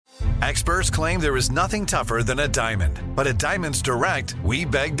Experts claim there is nothing tougher than a diamond. But at Diamonds Direct, we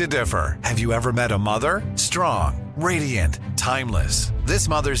beg to differ. Have you ever met a mother? Strong, radiant, timeless. This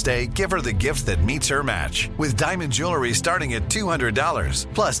Mother's Day, give her the gift that meets her match. With diamond jewelry starting at $200.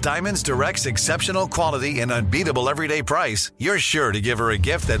 Plus Diamonds Direct's exceptional quality and unbeatable everyday price, you're sure to give her a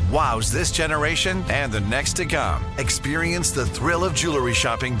gift that wows this generation and the next to come. Experience the thrill of jewelry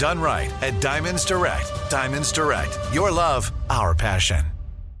shopping done right at Diamonds Direct. Diamonds Direct. Your love, our passion.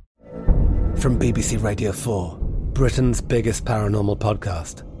 From BBC Radio 4, Britain's biggest paranormal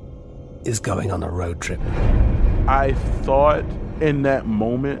podcast is going on a road trip. I thought in that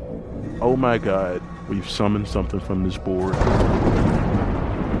moment, oh my God, we've summoned something from this board.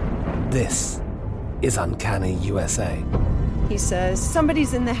 This is Uncanny USA. He says,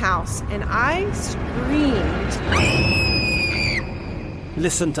 somebody's in the house, and I screamed.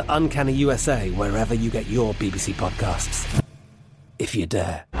 Listen to Uncanny USA wherever you get your BBC podcasts, if you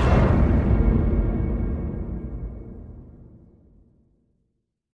dare.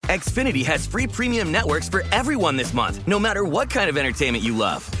 Xfinity has free premium networks for everyone this month, no matter what kind of entertainment you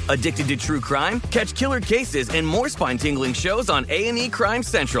love. Addicted to true crime? Catch killer cases and more spine-tingling shows on A&E Crime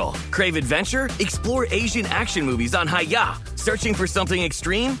Central. Crave adventure? Explore Asian action movies on Hi-YAH. Searching for something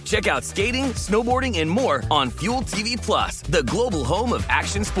extreme? Check out skating, snowboarding, and more on Fuel TV Plus, the global home of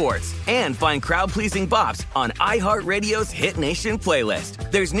action sports. And find crowd-pleasing bops on iHeartRadio's Hit Nation playlist.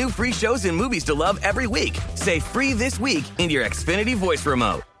 There's new free shows and movies to love every week. Say free this week in your Xfinity voice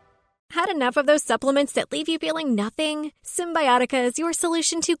remote. Had enough of those supplements that leave you feeling nothing? Symbiotica is your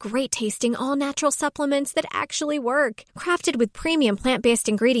solution to great-tasting, all-natural supplements that actually work. Crafted with premium plant-based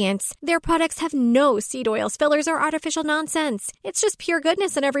ingredients, their products have no seed oils, fillers, or artificial nonsense. It's just pure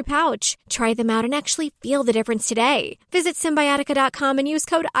goodness in every pouch. Try them out and actually feel the difference today. Visit Symbiotica.com and use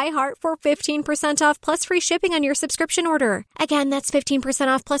code IHEART for 15% off plus free shipping on your subscription order. Again, that's 15%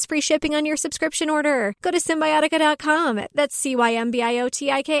 off plus free shipping on your subscription order. Go to Symbiotica.com. That's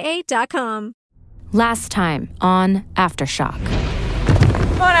CYMBIOTIKA.com. Last time on Aftershock.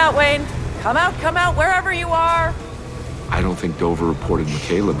 Come on out, Wayne. Come out, wherever you are. I don't think Dover reported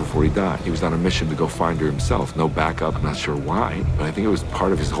Michaela before he died. He was on a mission to go find her himself. No backup, I'm not sure why, but I think it was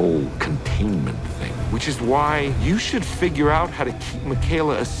part of his whole containment thing. Which is why you should figure out how to keep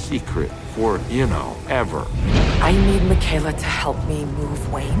Michaela a secret for, ever. I need Michaela to help me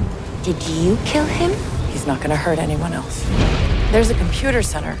move Wayne. Did you kill him? He's not gonna hurt anyone else. There's a computer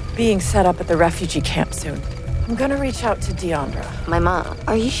center being set up at the refugee camp soon. I'm gonna reach out to Deandra. My mom.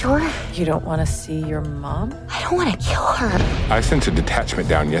 Are you sure? You don't want to see your mom? I don't want to kill her. I sent a detachment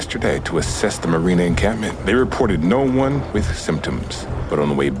down yesterday to assess the marina encampment. They reported no one with symptoms, but on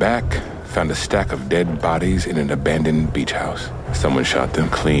the way back, found a stack of dead bodies in an abandoned beach house. Someone shot them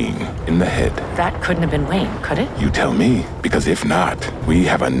clean in the head. That couldn't have been Wayne, could it? You tell me, because if not, we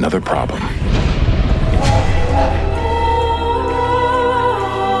have another problem.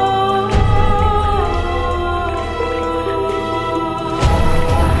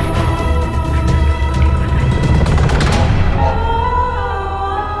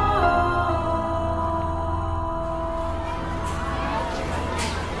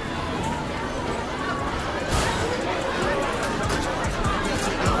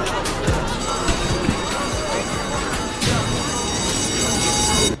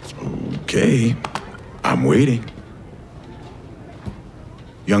 Okay, I'm waiting.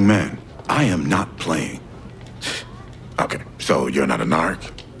 Young man, I am not playing. Okay, so you're not a narc?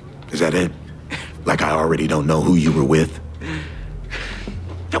 Is that it? Like I already don't know who you were with?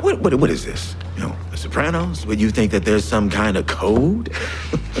 Now, what is this? The Sopranos? Where you think that there's some kind of code?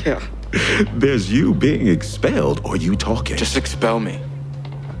 Yeah. There's you being expelled or you talking. Just expel me.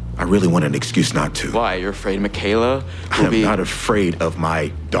 I really want an excuse not to. Why? You're afraid Michaela will I'm not afraid of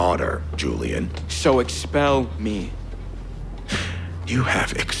my daughter, Julian. So expel me. You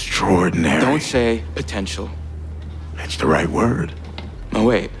have extraordinary... Don't say potential. That's the right word. Oh,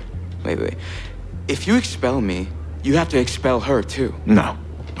 wait. If you expel me, you have to expel her, too. No,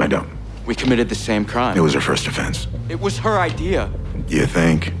 I don't. We committed the same crime. It was her first offense. It was her idea. You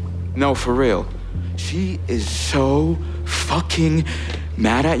think? No, for real. She is so fucking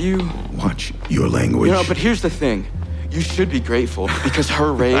mad at you. Watch your language. But here's the thing. You should be grateful because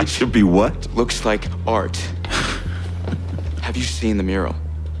her rage... I should be what? Looks like art. Have you seen the mural?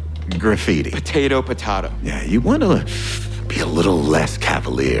 Graffiti. Potato. Yeah, you want to be a little less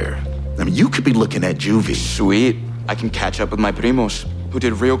cavalier. I mean, you could be looking at Juvie. Sweet. I can catch up with my primos who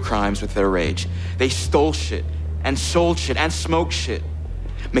did real crimes with their rage. They stole shit and sold shit and smoked shit.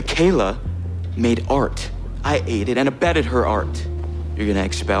 Michaela made art. I aided and abetted her art. You're gonna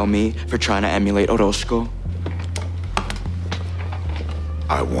expel me for trying to emulate Orozco?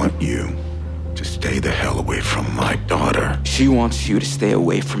 I want you to stay the hell away from my daughter. She wants you to stay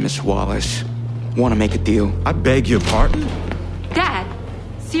away from Miss Wallace. Want to make a deal? I beg your pardon? Dad,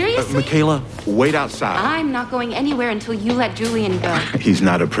 seriously? Michaela, wait outside. I'm not going anywhere until you let Julian go. He's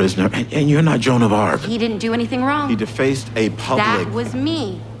not a prisoner, and you're not Joan of Arc. He didn't do anything wrong. He defaced a public... That was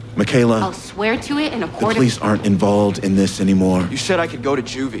me. Michaela... I'll swear to it in a The court police aren't involved in this anymore. You said I could go to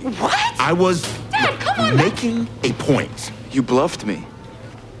juvie. What? I was Dad, come on, making a point. You bluffed me.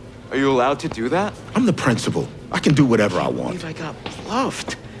 Are you allowed to do that? I'm the principal. I can do whatever I I want. believe I got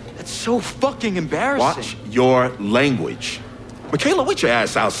bluffed. That's so fucking embarrassing. Watch your language. Michaela, wait your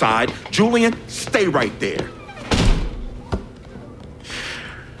ass outside. Julian, stay right there.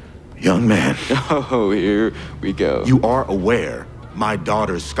 Young man. Oh, here we go. You are aware my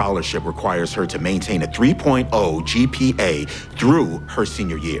daughter's scholarship requires her to maintain a 3.0 GPA through her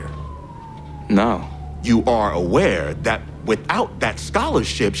senior year. No. You are aware that without that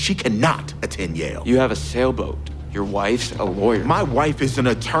scholarship, she cannot attend Yale. You have a sailboat. Your wife's a lawyer. My wife is an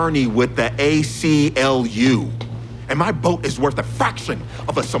attorney with the ACLU, and my boat is worth a fraction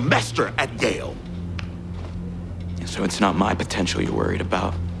of a semester at Yale. So it's not my potential you're worried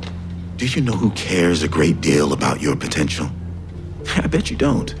about. Do you know who cares a great deal about your potential? I bet you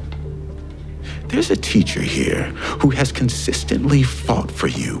don't. There's a teacher here who has consistently fought for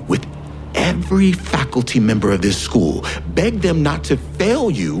you with every faculty member of this school, begged them not to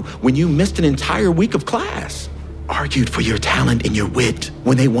fail you when you missed an entire week of class, argued for your talent and your wit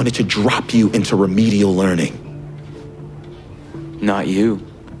when they wanted to drop you into remedial learning. Not you.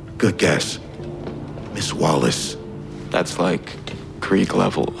 Good guess. Miss Wallace. That's like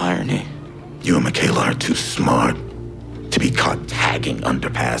Greek-level irony. You and Michaela are too smart to be caught tagging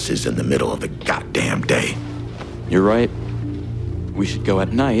underpasses in the middle of the goddamn day. You're right. We should go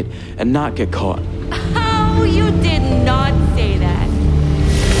at night and not get caught. Oh, you did not say that.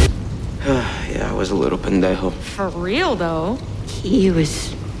 Yeah, I was a little pendejo. For real, though. He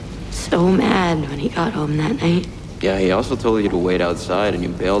was so mad when he got home that night. Yeah, he also told you to wait outside and you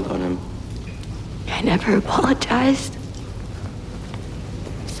bailed on him. I never apologized.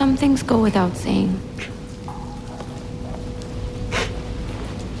 Some things go without saying.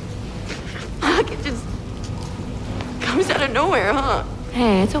 It just comes out of nowhere, huh?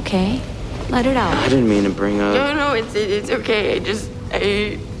 Hey, it's okay. Let it out. I didn't mean to bring up... No, it's okay.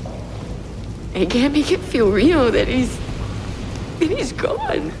 I can't make it feel real that he's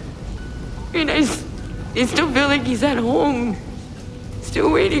gone. I mean, I still feel like he's at home,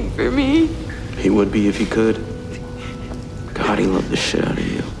 still waiting for me. He would be if he could. God, he loved the shit out of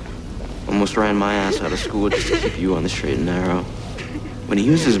you. Almost ran my ass out of school just to keep you on the straight and narrow. When he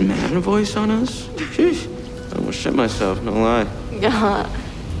used his man voice on us, sheesh, I almost shit myself, no lie.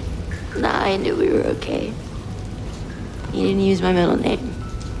 Nah, I knew we were okay. He didn't use my middle name.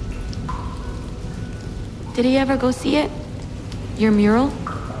 Did he ever go see it? Your mural?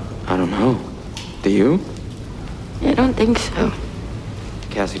 I don't know. Do you? I don't think so.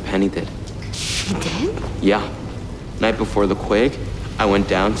 Cassie Penny did. She did? Yeah. Night before the quake, I went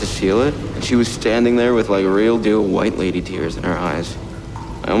down to seal it, and she was standing there with like real deal white lady tears in her eyes.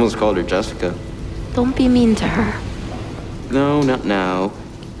 I almost called her Jessica. Don't be mean to her. No, not now.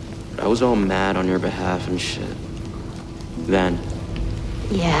 I was all mad on your behalf and shit. Then.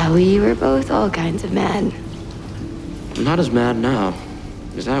 Yeah, we were both all kinds of mad. I'm not as mad now.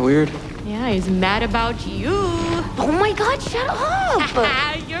 Is that weird? Yeah, he's mad about you. Oh my God, shut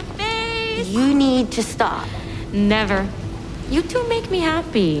up! Your face! You need to stop. Never. You two make me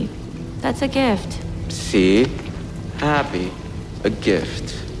happy. That's a gift. See? Happy. A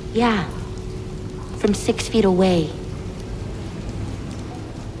gift. Yeah. From 6 feet away.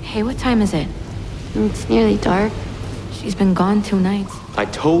 Hey, what time is it? It's nearly dark. She's been gone 2 nights. I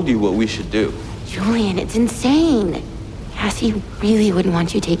told you what we should do. Julian, it's insane. Cassie really wouldn't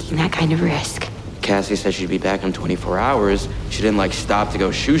want you taking that kind of risk. Cassie said she'd be back in 24 hours. She didn't, stop to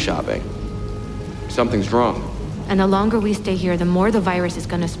go shoe shopping. Something's wrong. And the longer we stay here, the more the virus is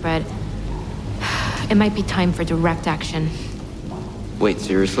gonna spread. It might be time for direct action. Wait,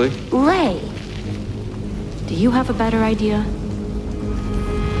 seriously? Ray! Do you have a better idea?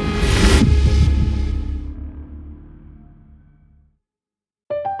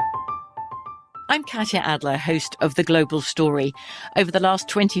 I'm Katya Adler, host of The Global Story. Over the last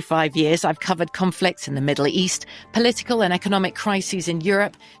 25 years, I've covered conflicts in the Middle East, political and economic crises in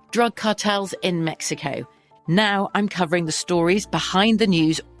Europe, drug cartels in Mexico. Now I'm covering the stories behind the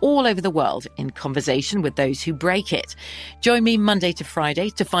news all over the world in conversation with those who break it. Join me Monday to Friday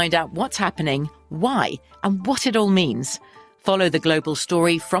to find out what's happening, why, and what it all means. Follow The Global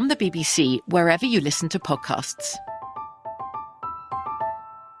Story from the BBC wherever you listen to podcasts.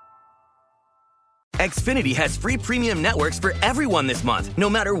 Xfinity has free premium networks for everyone this month, no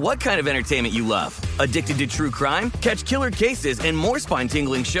matter what kind of entertainment you love. Addicted to true crime? Catch killer cases and more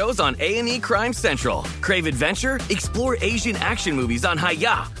spine-tingling shows on A&E Crime Central. Crave adventure? Explore Asian action movies on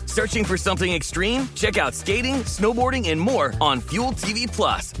Hi-Ya. Searching for something extreme? Check out skating, snowboarding, and more on Fuel TV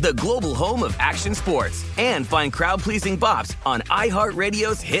Plus, the global home of action sports. And find crowd-pleasing bops on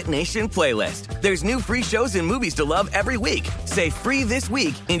iHeartRadio's Hit Nation playlist. There's new free shows and movies to love every week. Say free this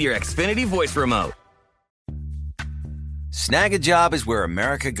week in your Xfinity voice remote. Snag a Job is where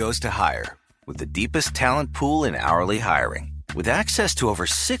America goes to hire, with the deepest talent pool in hourly hiring. With access to over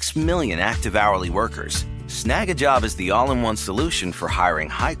 6 million active hourly workers, Snag a Job is the all-in-one solution for hiring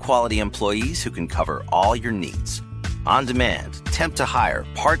high-quality employees who can cover all your needs. On demand, temp to hire,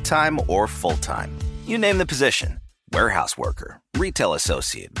 part-time or full-time. You name the position. Warehouse worker, retail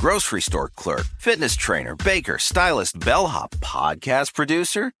associate, grocery store clerk, fitness trainer, baker, stylist, bellhop, podcast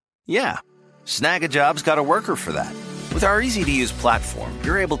producer. Yeah, Snag a Job's got a worker for that. With our easy-to-use platform,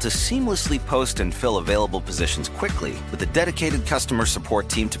 you're able to seamlessly post and fill available positions quickly with a dedicated customer support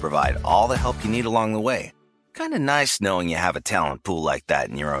team to provide all the help you need along the way. Kind of nice knowing you have a talent pool like that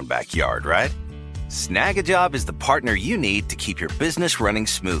in your own backyard, right? Snag a Job is the partner you need to keep your business running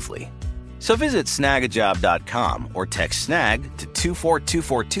smoothly. So visit snagajob.com or text SNAG to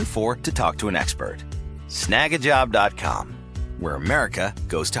 242424 to talk to an expert. Snagajob.com, where America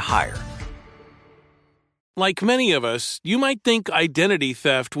goes to hire. Like many of us, you might think identity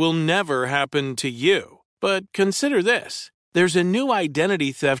theft will never happen to you. But consider this. There's a new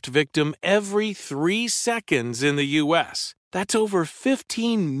identity theft victim every 3 seconds in the U.S. That's over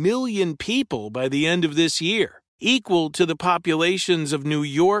 15 million people by the end of this year, equal to the populations of New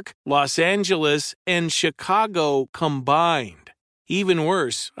York, Los Angeles, and Chicago combined. Even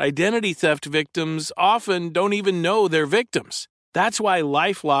worse, identity theft victims often don't even know they're victims. That's why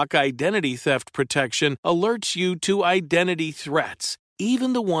LifeLock Identity Theft Protection alerts you to identity threats,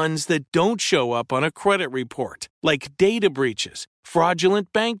 even the ones that don't show up on a credit report, like data breaches,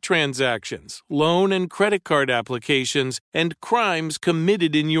 fraudulent bank transactions, loan and credit card applications, and crimes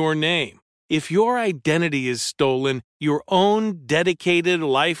committed in your name. If your identity is stolen, your own dedicated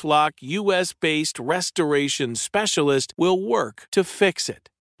LifeLock US-based restoration specialist will work to fix it.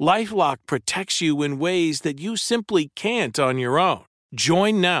 LifeLock protects you in ways that you simply can't on your own.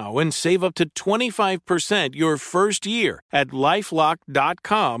 Join now and save up to 25% your first year at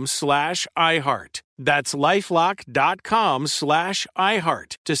LifeLock.com/iHeart. That's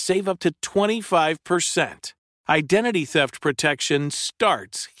LifeLock.com/iHeart to save up to 25%. Identity theft protection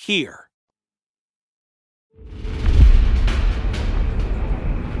starts here.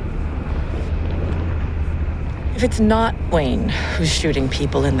 If it's not Wayne who's shooting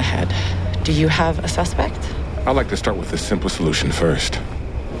people in the head, do you have a suspect? I'd like to start with the simple solution first.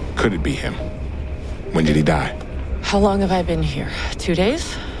 Could it be him? When did he die? How long have I been here? 2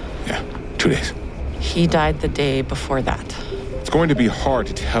 days? Yeah, 2 days. He died the day before that. It's going to be hard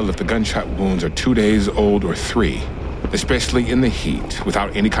to tell if the gunshot wounds are 2 days old or 3, especially in the heat,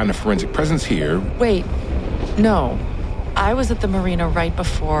 without any kind of forensic presence here. Wait, no. I was at the marina right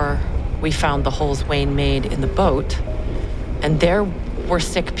before we found the holes Wayne made in the boat, and there were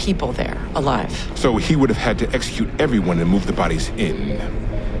sick people there, alive. So he would have had to execute everyone and move the bodies in.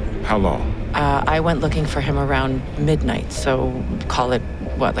 How long? I went looking for him around midnight, so call it,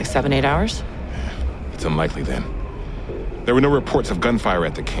 like 7-8 hours? It's unlikely then. There were no reports of gunfire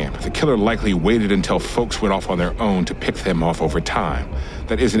at the camp. The killer likely waited until folks went off on their own to pick them off over time.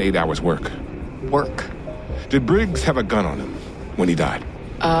 That isn't 8 hours' work. Work? Did Briggs have a gun on him when he died?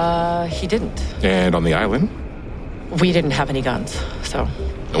 He didn't. And on the island? We didn't have any guns, so...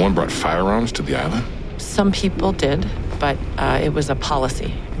 No one brought firearms to the island? Some people did, but it was a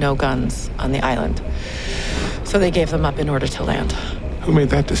policy. No guns on the island. So they gave them up in order to land. Who made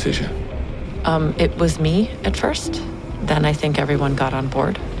that decision? It was me at first. Then I think everyone got on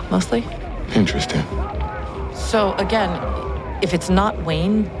board, mostly. Interesting. So, again, if it's not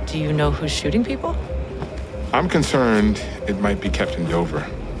Wayne, do you know who's shooting people? I'm concerned it might be Captain Dover.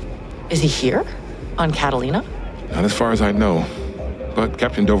 Is he here? On Catalina? Not as far as I know. But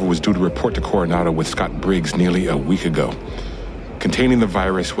Captain Dover was due to report to Coronado with Scott Briggs nearly a week ago. Containing the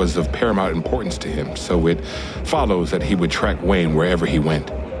virus was of paramount importance to him, so it follows that he would track Wayne wherever he went.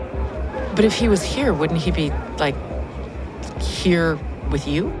 But if he was here, wouldn't he be, here with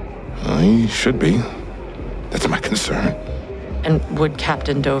you? He should be. That's my concern. And would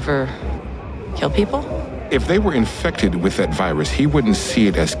Captain Dover kill people? If they were infected with that virus, he wouldn't see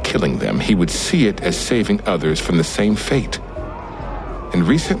it as killing them. He would see it as saving others from the same fate. And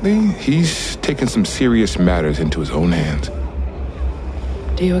recently, he's taken some serious matters into his own hands.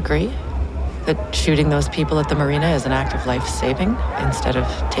 Do you agree? That shooting those people at the marina is an act of life-saving instead of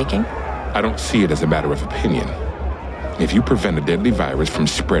taking? I don't see it as a matter of opinion. If you prevent a deadly virus from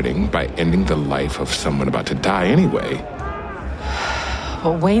spreading by ending the life of someone about to die anyway...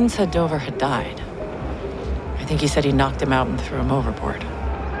 Well, Wayne said Dover had died. I think he said he knocked him out and threw him overboard.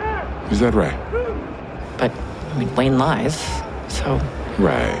 Is that right? But, I mean, Wayne lies, so...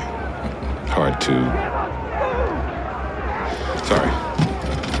 Right. Hard to... Sorry.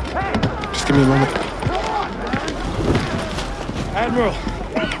 Just give me a moment. Admiral,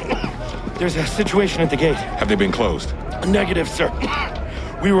 there's a situation at the gate. Have they been closed? Negative, sir.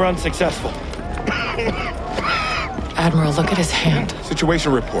 We were unsuccessful. Admiral, look at his hand.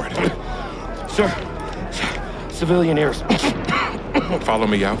 Situation report. Sir, civilian ears. Follow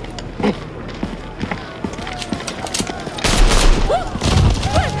me out.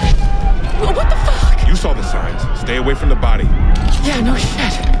 What the fuck? You saw the signs. Stay away from the body. Yeah, no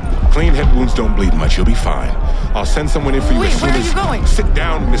shit. Clean head wounds don't bleed much. You'll be fine. I'll send someone in for you. Wait, as soon where are as... you going? Sit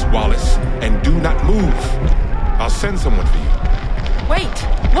down, Miss Wallace, and do not move. I'll send someone for you. Wait,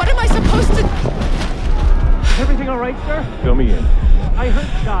 what am I supposed to... Is everything all right, sir? Fill me in. I heard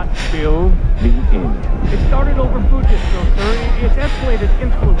shots. Fill me in. It started over food distro, sir. It's escalated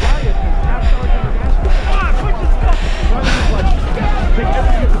into a riot and Staff Sergeant are asking... Come on, quick, this stuff! Run the blood. Take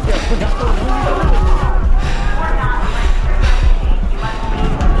everything you can get.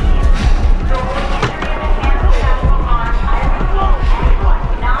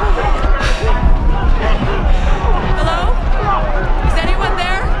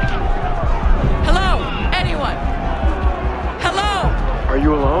 Are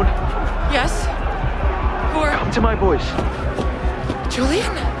you alone? Yes? Who are... Come to my voice.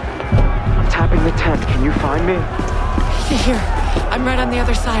 Julian? I'm tapping the tent. Can you find me? Here. I'm right on the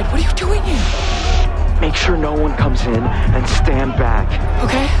other side. What are you doing here? Make sure no one comes in and stand back.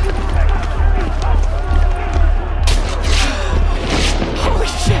 Okay. Holy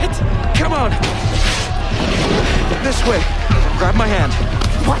shit! Come on! This way. Grab my hand.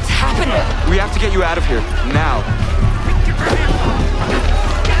 What's happening? We have to get you out of here. Now.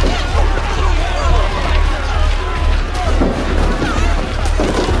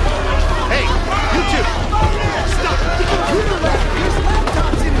 Hey, you two! Stop! There's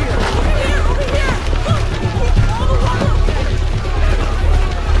laptops in here! Over here!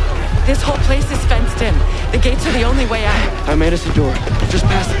 This whole place is fenced in. The gates are the only way out. I made us a door. Just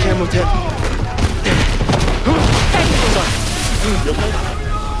past the camo tent. You okay?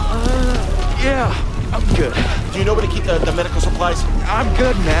 Yeah. I'm good. Do you know where to keep the medical supplies? I'm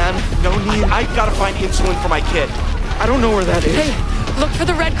good, man. No need. I gotta find insulin for my kid. I don't know where that is. Hey, look for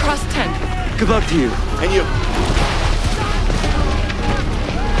the Red Cross tent. Good luck to you. And you.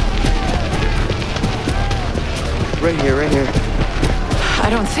 Right here, right here. I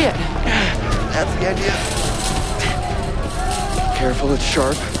don't see it. That's the idea. Careful, it's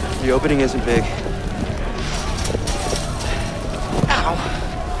sharp. The opening isn't big. Ow.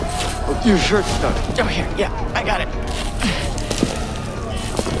 Your shirt's stuck. Oh, here. Yeah, I got it.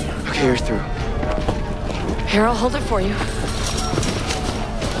 Okay, you're through. Here, I'll hold it for you.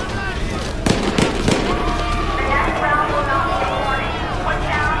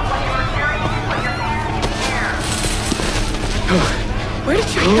 Where did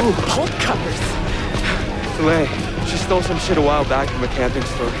you get the bolt cutters? Lay, she stole some shit a while back from a camping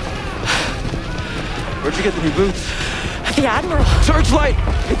store. Where'd you get the new boots? The Admiral. Searchlight!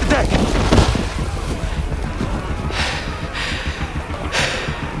 Hit the deck!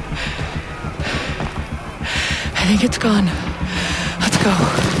 I think it's gone. Let's go.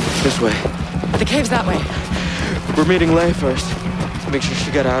 This way. The cave's that way. We're meeting Lay first. Make sure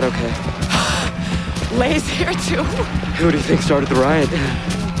she got out okay. Lay's here too. Who do you think started the riot?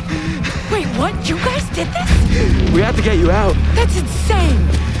 Wait, what? You guys did this? We have to get you out. That's insane.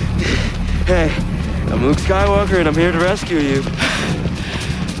 Hey, I'm Luke Skywalker and I'm here to rescue you.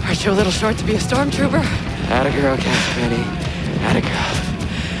 Aren't you a little short to be a stormtrooper? Atta girl, Cassidy. Atta girl.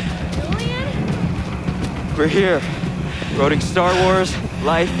 Julian? We're here. Quoting Star Wars,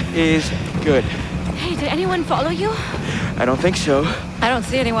 life is good. Hey, did anyone follow you? I don't think so. I don't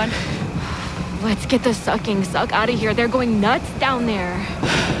see anyone. Let's get the sucking suck out of here. They're going nuts down there.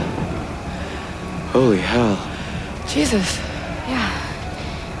 Holy hell. Jesus. Yeah.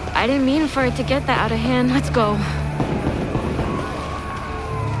 I didn't mean for it to get that out of hand. Let's go.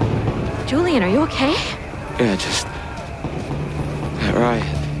 Julian, are you okay? Yeah, just... that riot.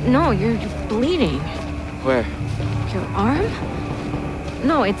 No, you're bleeding. Where? Your arm?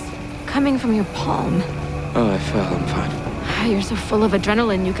 No, it's coming from your palm. Oh, I fell. I'm fine. You're so full of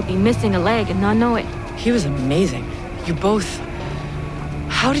adrenaline, you could be missing a leg and not know it. He was amazing. You both...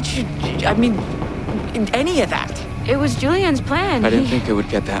 How did you... I mean, any of that? It was Julian's plan. I didn't think it would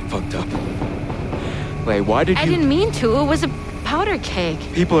get that fucked up. Lay, why did you... I didn't mean to. It was a powder keg.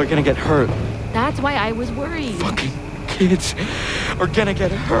 People are gonna get hurt. That's why I was worried. Fucking kids are gonna get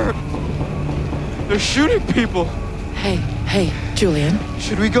hurt. They're shooting people. Hey, Julian.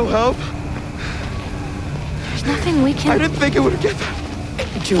 Should we go help? There's nothing we can... I didn't think it would get that.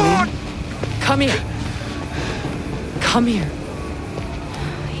 Julian, come here. Come here.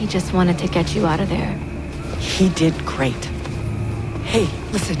 He just wanted to get you out of there. He did great. Hey,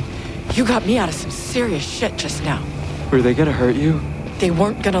 listen, you got me out of some serious shit just now. Were they gonna hurt you? They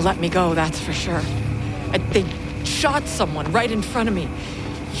weren't gonna let me go, that's for sure. They shot someone right in front of me.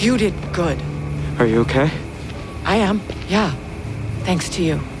 You did good. Are you okay? I am, yeah. Thanks to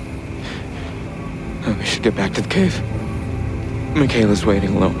you. We should get back to the cave. Michaela's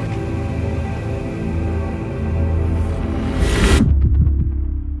waiting alone.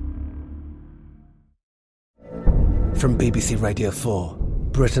 From BBC Radio 4,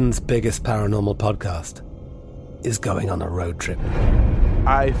 Britain's biggest paranormal podcast is going on a road trip.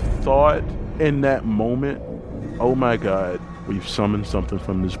 I thought in that moment, oh my God, we've summoned something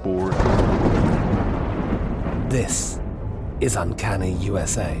from this board. This is Uncanny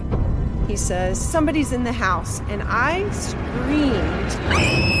USA. He says, somebody's in the house, and I screamed.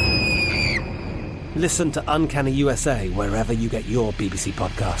 Listen to Uncanny USA wherever you get your BBC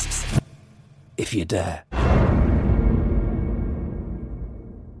podcasts, if you dare.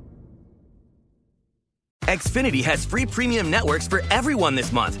 Xfinity has free premium networks for everyone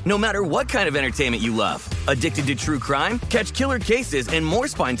this month, no matter what kind of entertainment you love. Addicted to true crime? Catch killer cases and more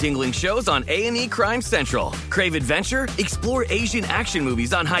spine-tingling shows on A&E Crime Central. Crave adventure? Explore Asian action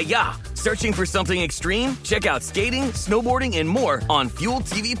movies on Hi-YAH. Searching for something extreme? Check out skating, snowboarding, and more on Fuel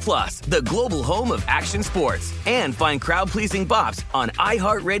TV Plus, the global home of action sports. And find crowd-pleasing bops on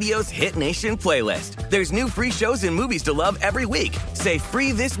iHeartRadio's Hit Nation playlist. There's new free shows and movies to love every week. Say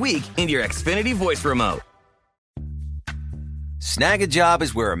free this week in your Xfinity voice remote. Snag a Job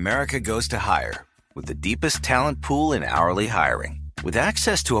is where America goes to hire, with the deepest talent pool in hourly hiring. With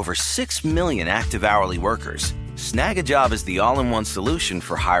access to over 6 million active hourly workers, Snag a Job is the all-in-one solution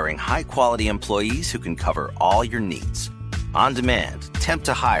for hiring high-quality employees who can cover all your needs. On demand, temp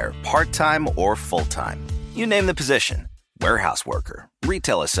to hire, part-time or full-time. You name the position. Warehouse worker,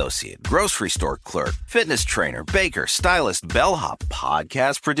 retail associate, grocery store clerk, fitness trainer, baker, stylist, bellhop,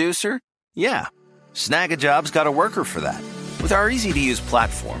 podcast producer. Yeah, Snag a Job's got a worker for that. With our easy-to-use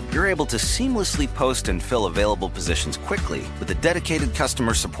platform, you're able to seamlessly post and fill available positions quickly with a dedicated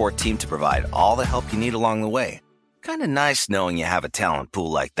customer support team to provide all the help you need along the way. Kind of nice knowing you have a talent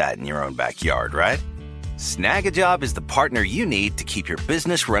pool like that in your own backyard, right? Snag a Job is the partner you need to keep your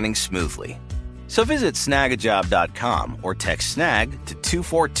business running smoothly. So visit snagajob.com or text snag to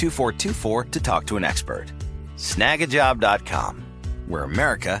 242424 to talk to an expert. Snagajob.com, where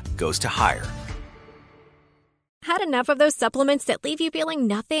America goes to hire. Had enough of those supplements that leave you feeling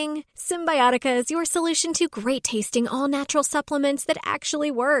nothing? Symbiotica is your solution to great-tasting, all-natural supplements that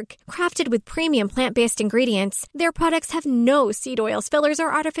actually work. Crafted with premium plant-based ingredients, their products have no seed oils, fillers,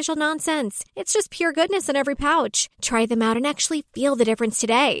 or artificial nonsense. It's just pure goodness in every pouch. Try them out and actually feel the difference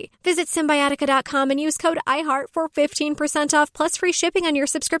today. Visit Symbiotica.com and use code IHEART for 15% off plus free shipping on your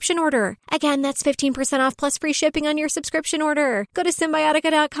subscription order. Again, that's 15% off plus free shipping on your subscription order. Go to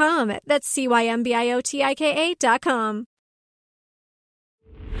Symbiotica.com. That's CYMBIOTIKA.com.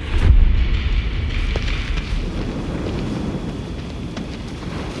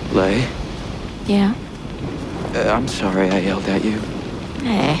 Lay? Yeah? I'm sorry I yelled at you.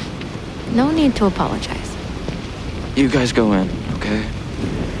 Hey, no need to apologize. You guys go in, okay?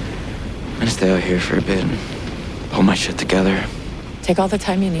 I'm gonna stay out here for a bit and pull my shit together. Take all the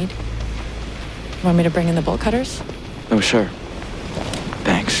time you need. Want me to bring in the bolt cutters? Oh, sure.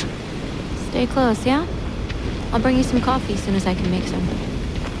 Thanks. Stay close, yeah? I'll bring you some coffee as soon as I can make some.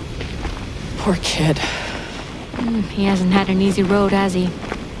 Poor kid. He hasn't had an easy road, has he?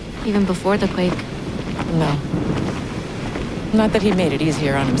 Even before the quake. No. Not that he made it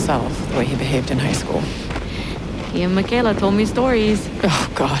easier on himself, the way he behaved in high school. He and Michaela told me stories.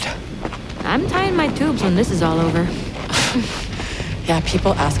 Oh, God. I'm tying my tubes when this is all over. Yeah,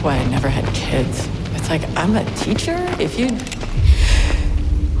 people ask why I never had kids. It's like, I'm a teacher? If you...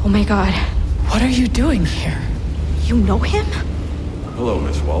 Oh, my God. What are you doing here? You know him? Hello,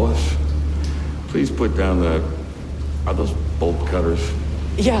 Miss Wallace. Please put down are those bolt cutters?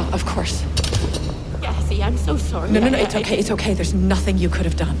 Yeah, of course. Yeah, see, I'm so sorry. No, it's okay. There's nothing you could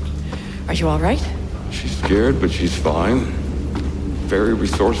have done. Are you all right? She's scared, but she's fine. Very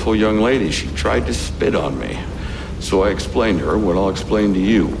resourceful young lady. She tried to spit on me. So I explained to her what I'll explain to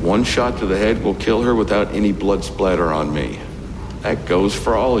you. One shot to the head will kill her without any blood splatter on me. That goes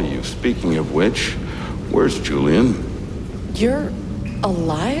for all of you. Speaking of which, where's Julian? You're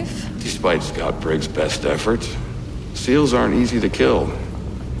alive? Despite Scott Briggs' best efforts, SEALs aren't easy to kill.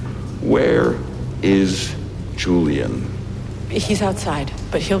 Where is Julian? He's outside,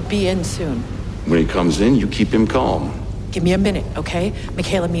 but he'll be in soon. When he comes in, you keep him calm. Give me a minute, okay?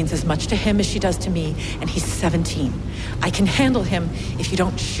 Michaela means as much to him as she does to me, and he's 17. I can handle him if you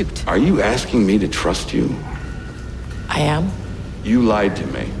don't shoot. Are you asking me to trust you? I am. You lied to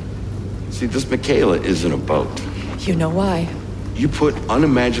me. See, this Michaela isn't a boat. You know why? You put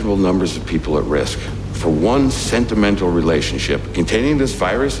unimaginable numbers of people at risk for one sentimental relationship. Containing this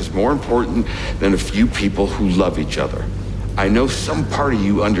virus is more important than a few people who love each other. I know some part of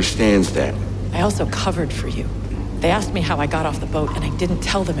you understands that. I also covered for you. They asked me how I got off the boat, and I didn't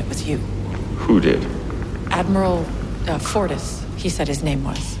tell them it was you. Who did? Admiral Fortis, he said his name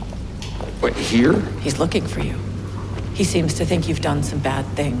was. What, here? He's looking for you. He seems to think you've done some bad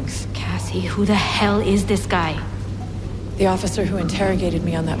things. Cassie, who the hell is this guy? The officer who interrogated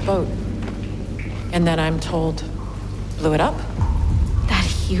me on that boat. And then I'm told, blew it up. That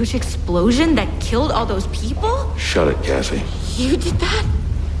huge explosion that killed all those people? Shut it, Cassie. You did that?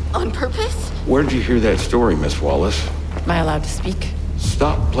 On purpose? Where did you hear that story, Miss Wallace? Am I allowed to speak?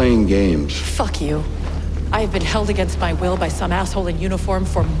 Stop playing games. Fuck you. I have been held against my will by some asshole in uniform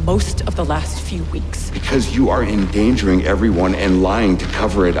for most of the last few weeks. Because you are endangering everyone and lying to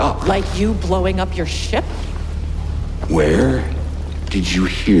cover it up. Like you blowing up your ship? Where did you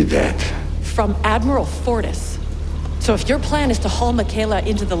hear that? From Admiral Fortis. So if your plan is to haul Michaela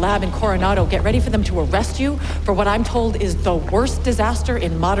into the lab in Coronado, get ready for them to arrest you for what I'm told is the worst disaster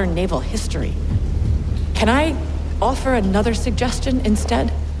in modern naval history. Can I offer another suggestion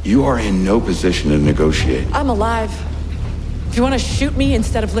instead? You are in no position to negotiate. I'm alive. If you want to shoot me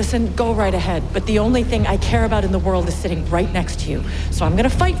instead of listen, go right ahead. But the only thing I care about in the world is sitting right next to you. So I'm going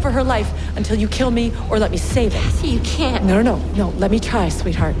to fight for her life until you kill me or let me save it. Cassie, you can't. No. Let me try,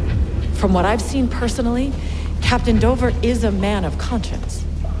 sweetheart. From what I've seen personally, Captain Dover is a man of conscience.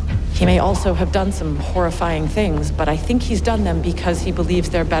 He may also have done some horrifying things, but I think he's done them because he believes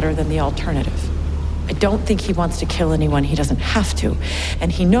they're better than the alternative. I don't think he wants to kill anyone he doesn't have to.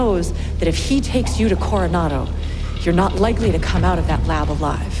 And he knows that if he takes you to Coronado, you're not likely to come out of that lab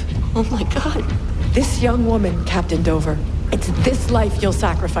alive. Oh my God. This young woman, Captain Dover, it's this life you'll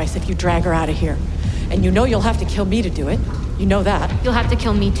sacrifice if you drag her out of here. And you know you'll have to kill me to do it. You know that. You'll have to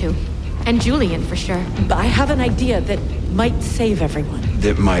kill me too. And Julian, for sure. But I have an idea that might save everyone.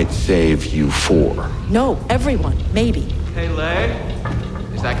 That might save you four. No, everyone. Maybe. Hey, Lay.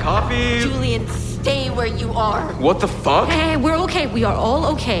 Is that coffee? Julian, stay where you are. What the fuck? Hey, we're okay. We are all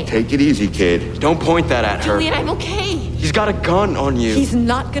okay. Take it easy, kid. Don't point that at her. Julian, I'm okay. He's got a gun on you. He's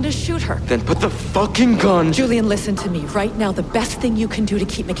not gonna shoot her. Then put the fucking gun... Julian, listen to me. Right now, the best thing you can do to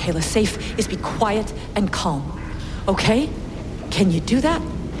keep Michaela safe is be quiet and calm. Okay? Can you do that?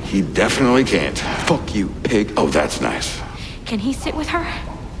 He definitely can't. Fuck you, pig. Oh, that's nice. Can he sit with her?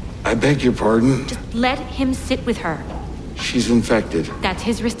 I beg your pardon? Just let him sit with her. She's infected. That's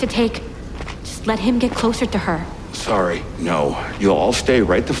his risk to take. Just let him get closer to her. Sorry, no. You'll all stay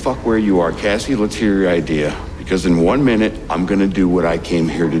right the fuck where you are. Cassie, let's hear your idea. Because in 1 minute, I'm gonna do what I came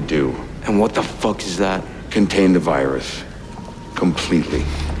here to do. And what the fuck is that? Contain the virus. Completely.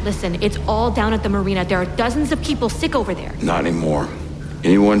 Listen, it's all down at the marina. There are dozens of people sick over there. Not anymore.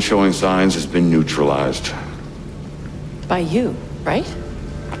 Anyone showing signs has been neutralized. By you, right?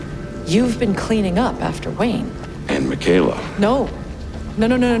 You've been cleaning up after Wayne. And Michaela. No.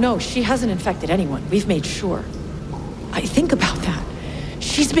 She hasn't infected anyone. We've made sure. I think about that.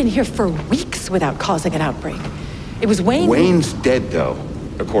 She's been here for weeks without causing an outbreak. It was Wayne... Wayne's dead, though,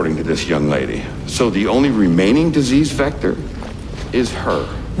 according to this young lady. So the only remaining disease vector is her.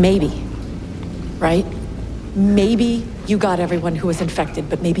 Maybe. Right? Maybe you got everyone who was infected,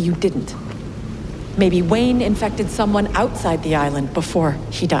 but maybe you didn't. Maybe Wayne infected someone outside the island before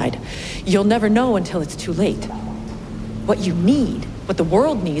he died. You'll never know until it's too late. What you need, what the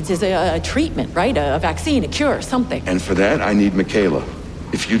world needs, is a treatment, right? A vaccine, a cure, something. And for that, I need Michaela.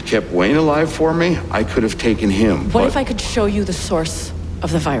 If you'd kept Wayne alive for me, I could have taken him. What if I could show you the source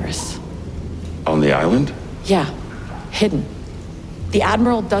of the virus? On the island? Yeah, hidden. The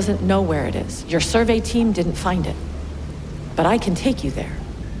Admiral doesn't know where it is. Your survey team didn't find it. But I can take you there.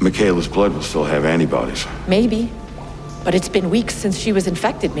 Michaela's blood will still have antibodies. Maybe. But it's been weeks since she was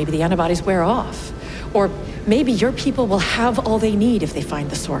infected. Maybe the antibodies wear off. Or maybe your people will have all they need if they find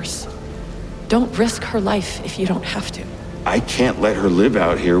the source. Don't risk her life if you don't have to. I can't let her live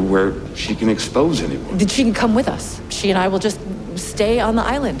out here where she can expose anyone. Then she can come with us. She and I will just stay on the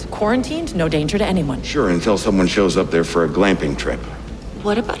island, quarantined, no danger to anyone. Sure, until someone shows up there for a glamping trip.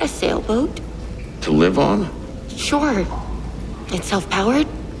 What about a sailboat? To live on? Sure. It's self-powered.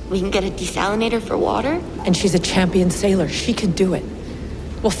 We can get a desalinator for water. And she's a champion sailor. She can do it.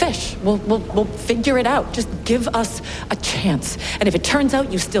 We'll fish. We'll figure it out. Just give us a chance. And if it turns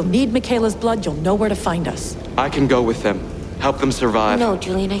out you still need Michaela's blood, you'll know where to find us. I can go with them. Help them survive. No,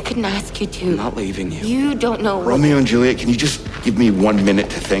 Julian, I couldn't ask you to. I'm not leaving you. You don't know Romeo and Juliet, can you just give me 1 minute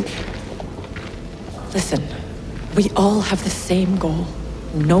to think? Listen, we all have the same goal.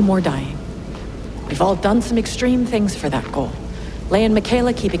 No more dying. We've all done some extreme things for that goal. Leigh and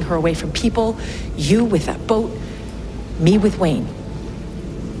Michaela keeping her away from people, you with that boat, me with Wayne.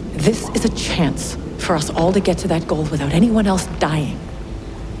 This is a chance for us all to get to that goal without anyone else dying.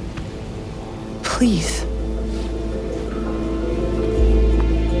 Please.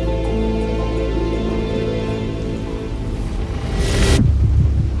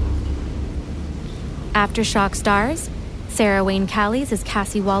 Aftershock stars Sarah Wayne Callies as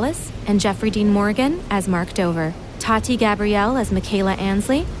Cassie Wallace and Jeffrey Dean Morgan as Mark Dover. Tati Gabrielle as Michaela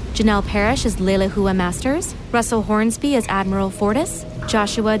Ansley, Janelle Parrish as Leila Hua Masters, Russell Hornsby as Admiral Fortis,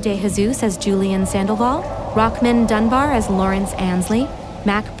 Joshua De Jesus as Julian Sandoval, Rockman Dunbar as Lawrence Ansley,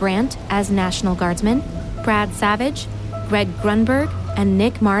 Mac Brandt as National Guardsman, Brad Savage, Greg Grunberg, and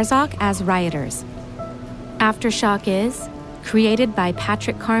Nick Marzok as Rioters. Aftershock is created by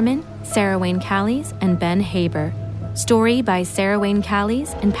Patrick Carman, Sarah Wayne Callies, and Ben Haber. Story by Sarah Wayne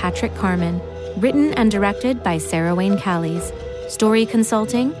Callies and Patrick Carman. Written and directed by Sarah Wayne Callies. Story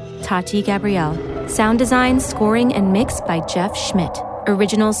consulting, Tati Gabrielle. Sound design, scoring, and mix by Jeff Schmidt.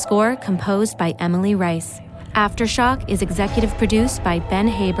 Original score composed by Emily Rice. Aftershock is executive produced by Ben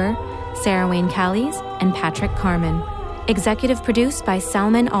Haber, Sarah Wayne Callies, and Patrick Carman. Executive produced by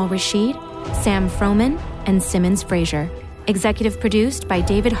Salman Al-Rashid, Sam Froman, and Simmons Frazier. Executive produced by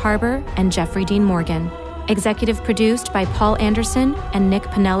David Harbour and Jeffrey Dean Morgan. Executive produced by Paul Anderson and Nick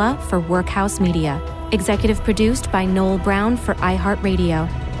Piniella for Workhouse Media. Executive produced by Noel Brown for iHeartRadio.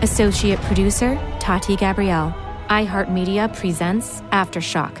 Associate producer, Tati Gabrielle. iHeartMedia presents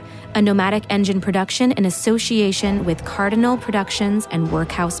Aftershock, a Nomadic Engine production in association with Cardinal Productions and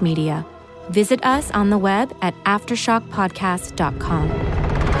Workhouse Media. Visit us on the web at aftershockpodcast.com.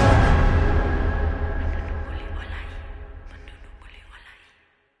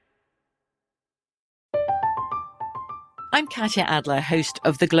 I'm Katya Adler, host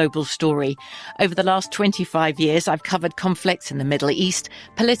of The Global Story. Over the last 25 years, I've covered conflicts in the Middle East,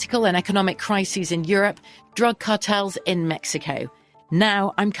 political and economic crises in Europe, drug cartels in Mexico.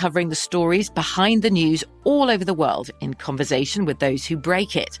 Now I'm covering the stories behind the news all over the world in conversation with those who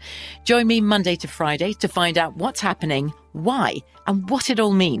break it. Join me Monday to Friday to find out what's happening, why, and what it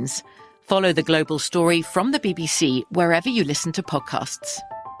all means. Follow The Global Story from the BBC wherever you listen to podcasts.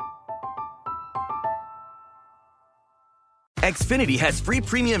 Xfinity has free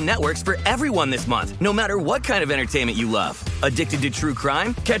premium networks for everyone this month, no matter what kind of entertainment you love. Addicted to true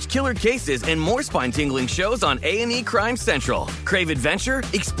crime? Catch killer cases and more spine-tingling shows on A&E Crime Central. Crave adventure?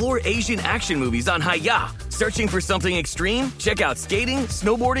 Explore Asian action movies on Hi-YAH. Searching for something extreme? Check out skating,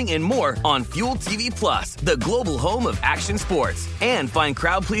 snowboarding, and more on Fuel TV Plus, the global home of action sports. And find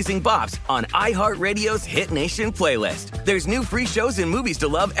crowd-pleasing bops on iHeartRadio's Hit Nation playlist. There's new free shows and movies to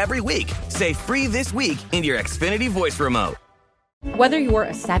love every week. Say free this week in your Xfinity voice remote. Whether you're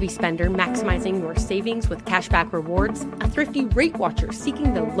a savvy spender maximizing your savings with cashback rewards, a thrifty rate watcher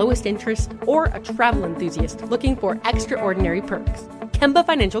seeking the lowest interest, or a travel enthusiast looking for extraordinary perks, Kemba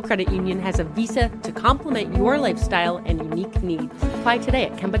Financial Credit Union has a visa to complement your lifestyle and unique needs. Apply today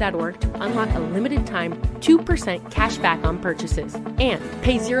at Kemba.org to unlock a limited time 2% cash back on purchases and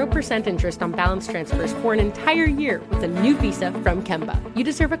pay 0% interest on balance transfers for an entire year with a new visa from Kemba. You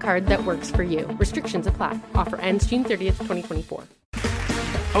deserve a card that works for you. Restrictions apply. Offer ends June 30th, 2024.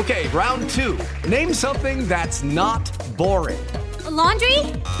 Okay, round two. Name something that's not boring. A laundry?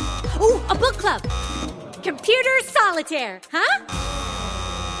 Ooh, a book club. Computer solitaire, huh?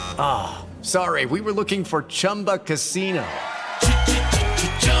 Ah, sorry, we were looking for Chumba Casino.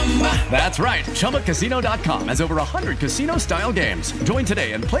 That's right, ChumbaCasino.com has over 100 casino-style games. Join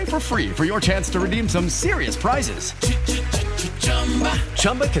today and play for free for your chance to redeem some serious prizes.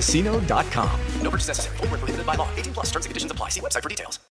 ChumbaCasino.com. No purchase necessary. Void where prohibited by law. 18+ terms and conditions apply. See website for details.